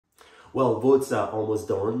Well, votes are almost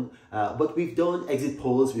done, but we've done exit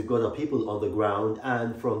polls, we've got our people on the ground,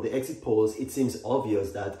 and from the exit polls, it seems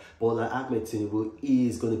obvious that Bola Ahmed Tinubu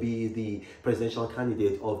is going to be the presidential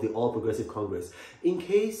candidate of the All Progressive Congress. In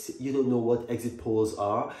case you don't know what exit polls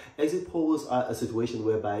are a situation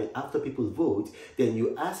whereby after people vote, then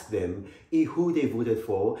you ask them who they voted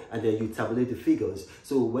for, and then you tabulate the figures.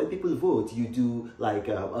 So when people vote, you do like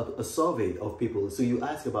a survey of people. So you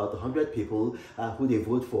ask about 100 people who they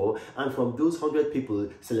vote for, and from those 100 people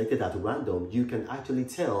selected at random, you can actually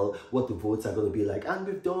tell what the votes are going to be like. And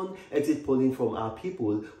we've done exit polling from our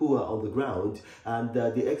people who are on the ground, and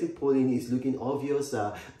the exit polling is looking obvious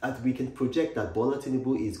that we can project that Bola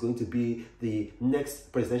Tinubu is going to be the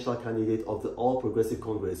next presidential candidate of the All Progressive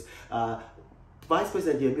Congress. Vice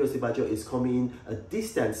President Yemi Osinbajo is coming a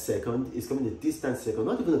distant second,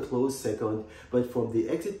 not even a close second, but from the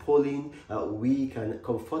exit polling, we can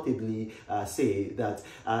comfortably say that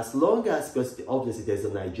as long as, because obviously there's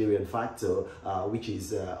a Nigerian factor, which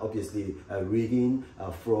is obviously rigging,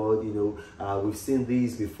 fraud, we've seen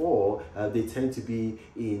these before. They tend to be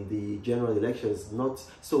in the general elections, not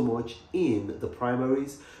so much in the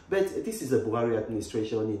primaries. But this is a Buhari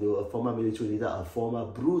administration, a former military leader, a former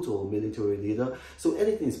brutal military leader. So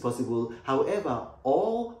anything is possible. However,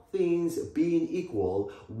 all things being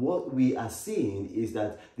equal, what we are seeing is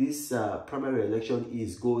that this primary election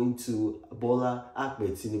is going to Bola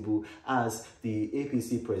Ahmed Tinubu as the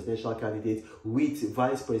APC presidential candidate, with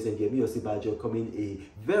Vice President Yemi Osinbajo coming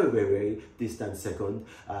a very, very distant second.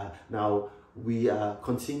 Now, we are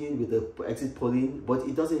continuing with the exit polling, but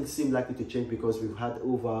it doesn't seem likely to change because we've had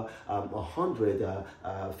over 100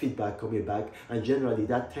 feedback coming back, and generally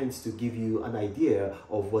that tends to give you an idea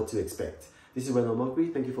of what to expect. This is Reno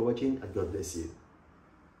Mokri. Thank you for watching, and God bless you.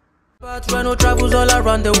 But Reno travels all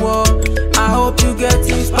around the world. I hope you get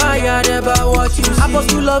inspired about what you see.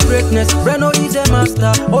 Apostle of greatness, Reno is a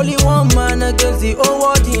master. Only one man against the whole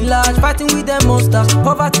world in large. Fighting with the monsters,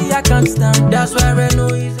 poverty I can't stand. That's why Reno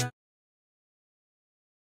is